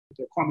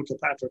Kwame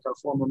Kilpatrick, our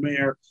former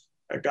mayor,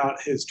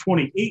 got his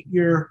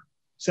 28-year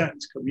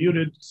sentence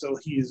commuted, so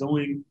he is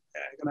only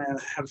going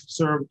to have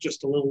served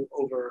just a little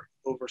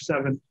over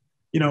 7.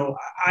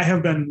 I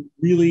have been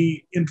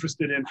really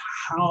interested in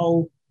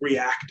how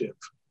reactive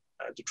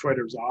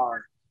Detroiters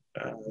are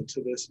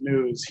to this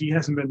news. He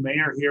hasn't been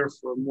mayor here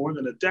for more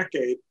than a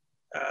decade,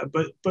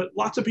 but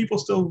lots of people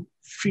still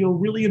feel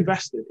really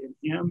invested in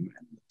him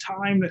and the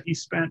time that he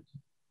spent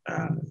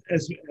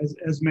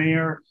as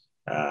mayor,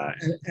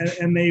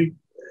 and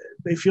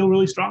they feel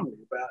really strongly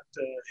about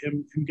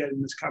him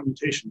getting this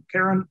commutation.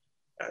 Karen,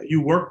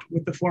 you worked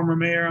with the former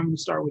mayor. I'm going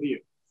to start with you.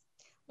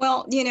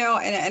 Well,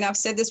 and I've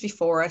said this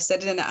before, I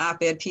said it in an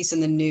op-ed piece in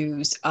the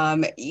news,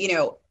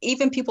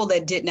 even people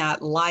that did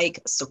not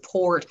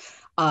support,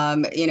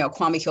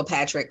 Kwame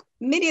Kilpatrick,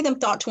 many of them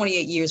thought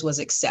 28 years was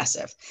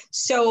excessive.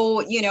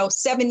 So,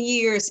 7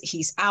 years,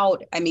 he's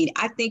out. I mean,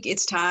 I think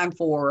it's time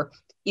for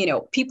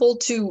people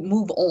to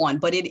move on,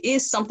 but it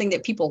is something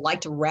that people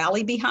like to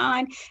rally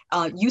behind.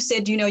 You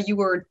said, you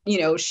were,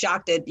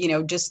 shocked at,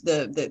 just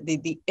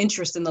the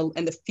interest and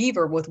the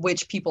fever with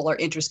which people are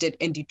interested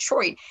in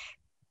Detroit.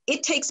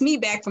 It takes me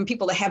back from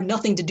people that have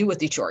nothing to do with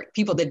Detroit,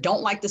 people that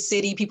don't like the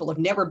city, people have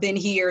never been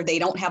here, they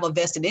don't have a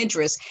vested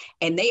interest,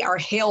 and they are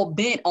hell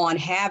bent on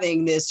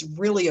having this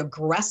really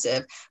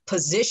aggressive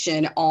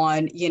position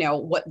on,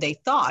 what they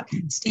thought.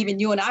 Stephen,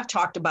 you and I've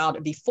talked about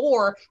it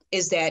before,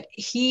 is that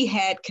he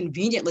had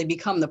conveniently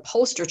become the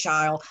poster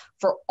child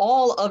for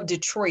all of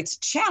Detroit's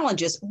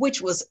challenges,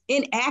 which was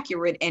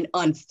inaccurate and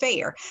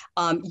unfair.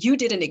 You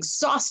did an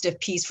exhaustive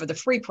piece for the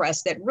Free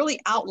Press that really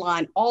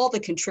outlined all the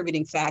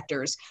contributing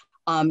factors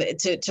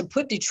to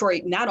put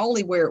Detroit not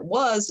only where it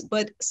was,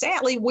 but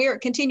sadly where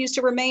it continues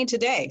to remain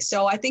today.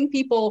 So I think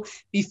people,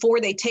 before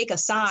they take a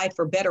side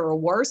for better or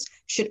worse,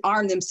 should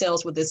arm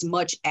themselves with as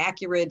much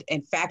accurate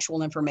and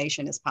factual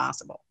information as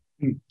possible.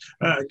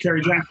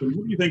 Carrie Jackson,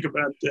 what do you think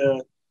about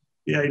the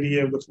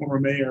idea of the former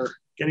mayor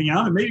getting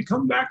out and maybe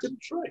coming back to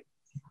Detroit?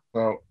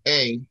 Well,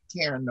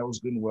 Karen knows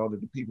good and well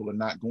that the people are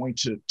not going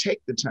to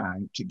take the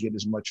time to get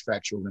as much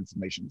factual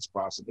information as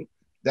possible.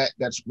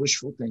 That's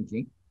wishful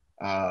thinking.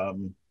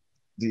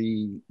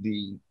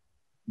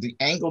 The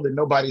angle that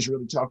nobody's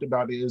really talked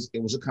about is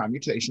it was a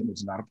commutation.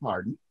 It's not a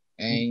pardon.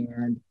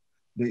 And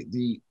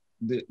the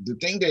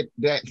thing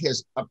that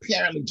has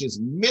apparently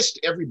just missed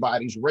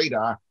everybody's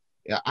radar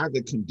are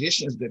the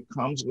conditions that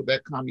comes with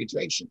that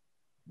commutation.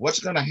 What's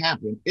going to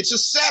happen? It's a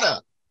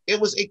setup. It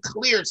was a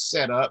clear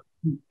setup.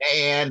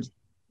 And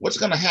what's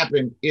going to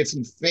happen if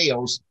he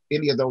fails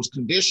any of those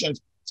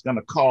conditions? It's going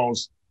to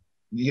cause,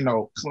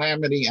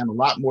 calamity and a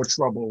lot more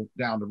trouble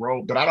down the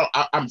road. But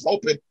I'm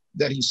hoping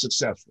that he's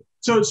successful.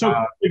 So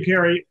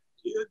Gary,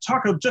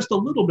 talk just a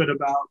little bit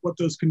about what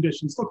those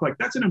conditions look like.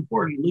 That's an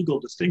important legal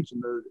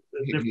distinction.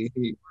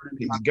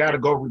 He's got to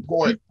go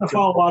report. To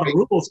follow a lot of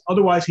rules.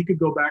 Otherwise, he could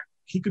go back.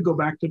 He could go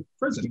back to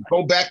prison.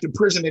 Go back to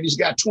prison, and he's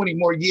got 20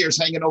 more years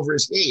hanging over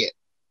his head,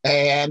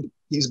 and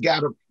he's got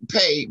to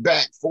pay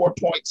back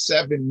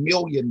 $4.7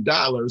 million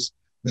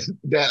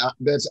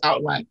that's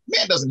outlined.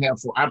 Man doesn't have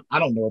I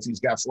don't know if he's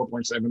got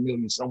 $4.7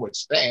 million somewhere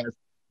stashed,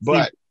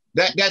 but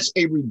that's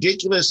a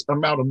ridiculous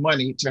amount of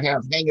money to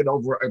have hanging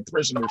over a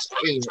prisoner's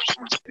head.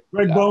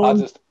 Greg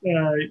Bowen,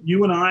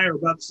 you and I are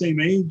about the same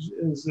age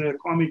as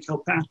Kwame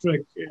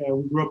Kilpatrick.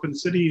 We grew up in the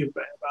city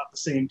about the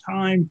same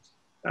time.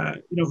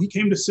 He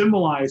came to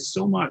symbolize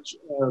so much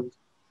of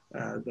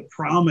the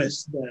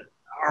promise that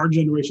our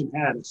generation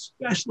had,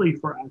 especially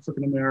for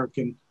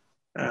African-American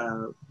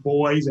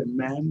boys and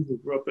men who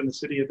grew up in the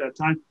city at that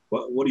time.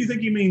 What do you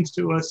think he means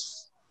to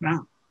us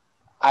now?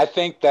 I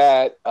think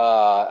that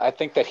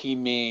he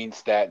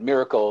means that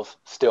miracles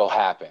still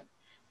happen.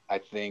 I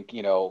think,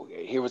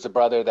 here was a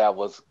brother that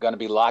was going to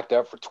be locked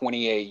up for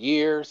 28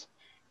 years,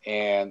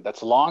 and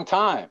that's a long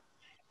time.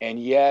 And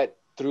yet,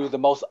 through the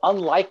most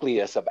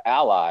unlikeliest of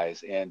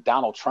allies, and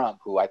Donald Trump,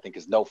 who I think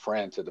is no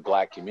friend to the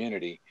Black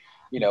community,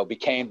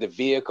 became the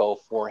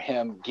vehicle for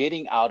him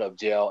getting out of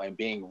jail and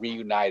being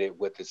reunited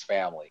with his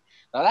family.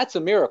 Now, that's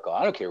a miracle.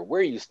 I don't care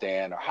where you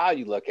stand or how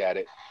you look at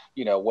it,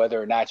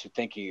 whether or not you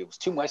think it was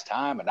too much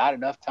time or not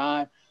enough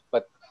time,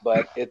 but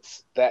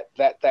it's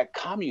that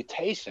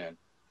commutation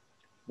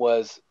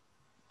was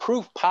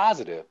proof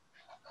positive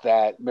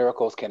that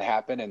miracles can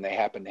happen, and they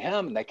happen to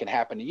him and they can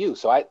happen to you.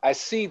 So I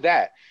see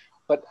that.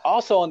 But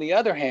also, on the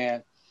other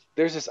hand,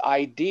 there's this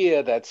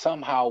idea that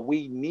somehow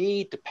we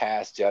need to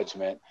pass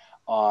judgment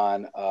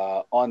on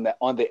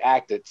the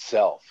act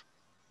itself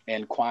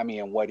and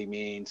Kwame and what he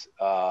means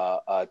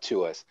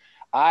to us.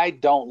 I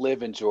don't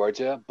live in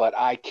Georgia, but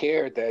I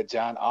care that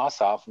John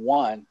Ossoff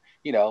won,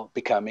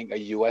 becoming a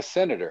U.S.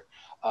 senator.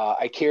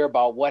 I care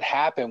about what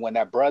happened when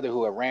that brother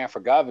who had ran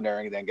for governor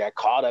and then got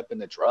caught up in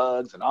the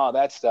drugs and all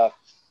that stuff.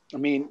 I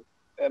mean,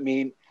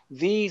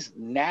 these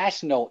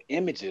national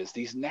images,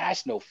 these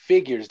national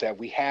figures that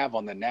we have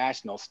on the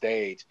national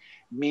stage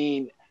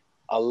mean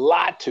a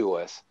lot to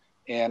us.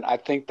 And I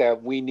think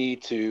that we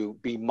need to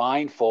be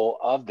mindful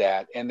of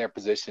that in their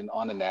position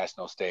on the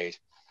national stage.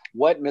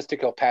 What Mr.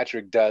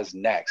 Kilpatrick does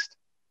next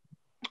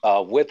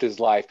with his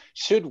life,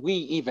 should we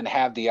even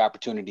have the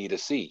opportunity to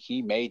see.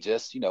 He may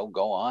just,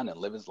 go on and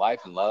live his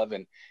life and love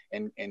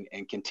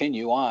and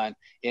continue on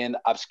in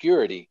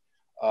obscurity.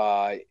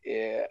 But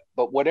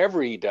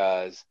whatever he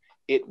does,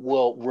 it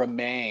will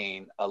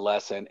remain a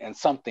lesson and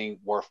something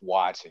worth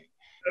watching.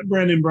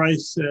 Brandon,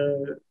 Bryce,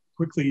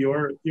 quickly,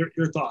 your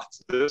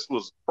thoughts. This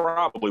was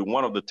probably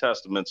one of the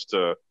testaments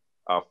to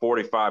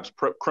 45's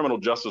criminal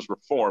justice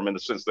reform, in the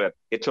sense that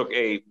it took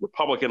a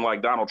Republican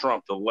like Donald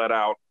Trump to let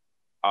out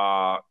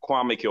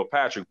Kwame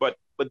Kilpatrick. But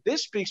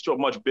this speaks to a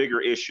much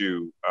bigger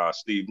issue,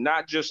 Steve,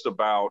 not just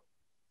about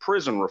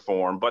prison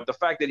reform, but the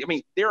fact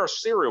that, there are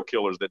serial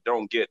killers that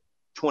don't get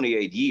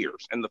 28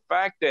 years. And the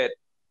fact that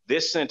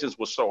this sentence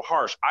was so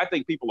harsh, I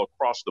think people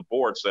across the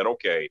board said,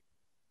 okay,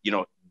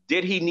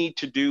 did he need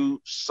to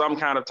do some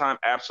kind of time?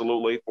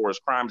 Absolutely, for his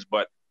crimes,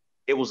 but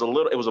it was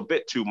a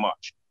bit too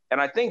much. And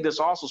I think this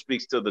also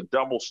speaks to the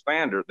double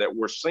standard that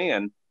we're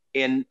seeing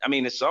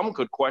some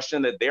could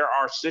question that there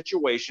are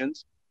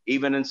situations,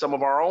 even in some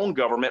of our own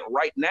government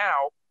right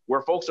now,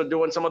 where folks are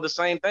doing some of the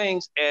same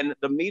things and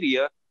the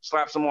media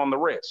slaps them on the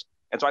wrist.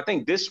 And so I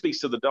think this speaks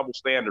to the double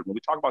standard. When we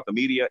talk about the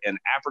media and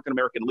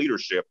African-American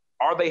leadership,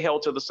 are they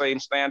held to the same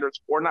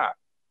standards or not?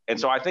 And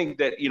so I think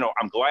that,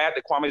 I'm glad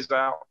that Kwame's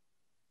out.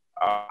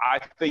 I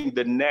think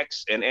the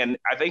next, and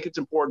I think it's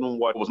important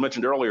what was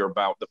mentioned earlier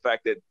about the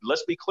fact that,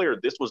 let's be clear,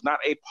 this was not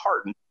a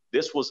pardon.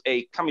 This was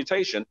a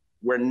commutation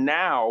where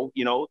now,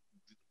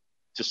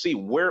 to see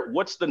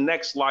what's the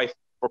next life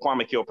for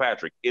Kwame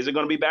Kilpatrick. Is it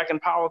going to be back in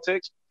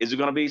politics? Is it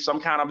going to be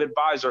some kind of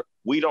advisor?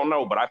 We don't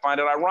know. But I find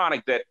it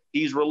ironic that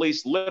he's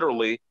released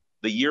literally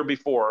the year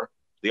before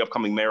the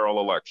upcoming mayoral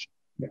election.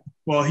 Yeah.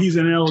 Well, he's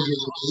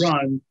ineligible to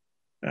run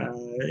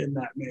in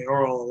that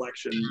mayoral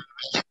election.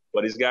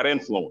 But he's got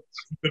influence.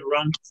 He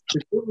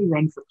could certainly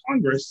run for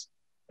Congress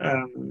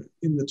in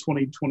the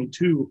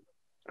 2022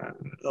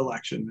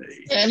 election.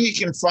 And he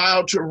can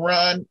file to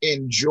run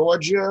in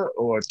Georgia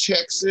or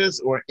Texas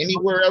or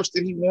anywhere else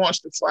that he wants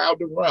to file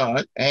to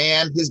run.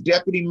 And his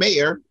deputy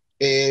mayor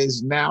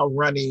is now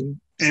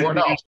running for an office.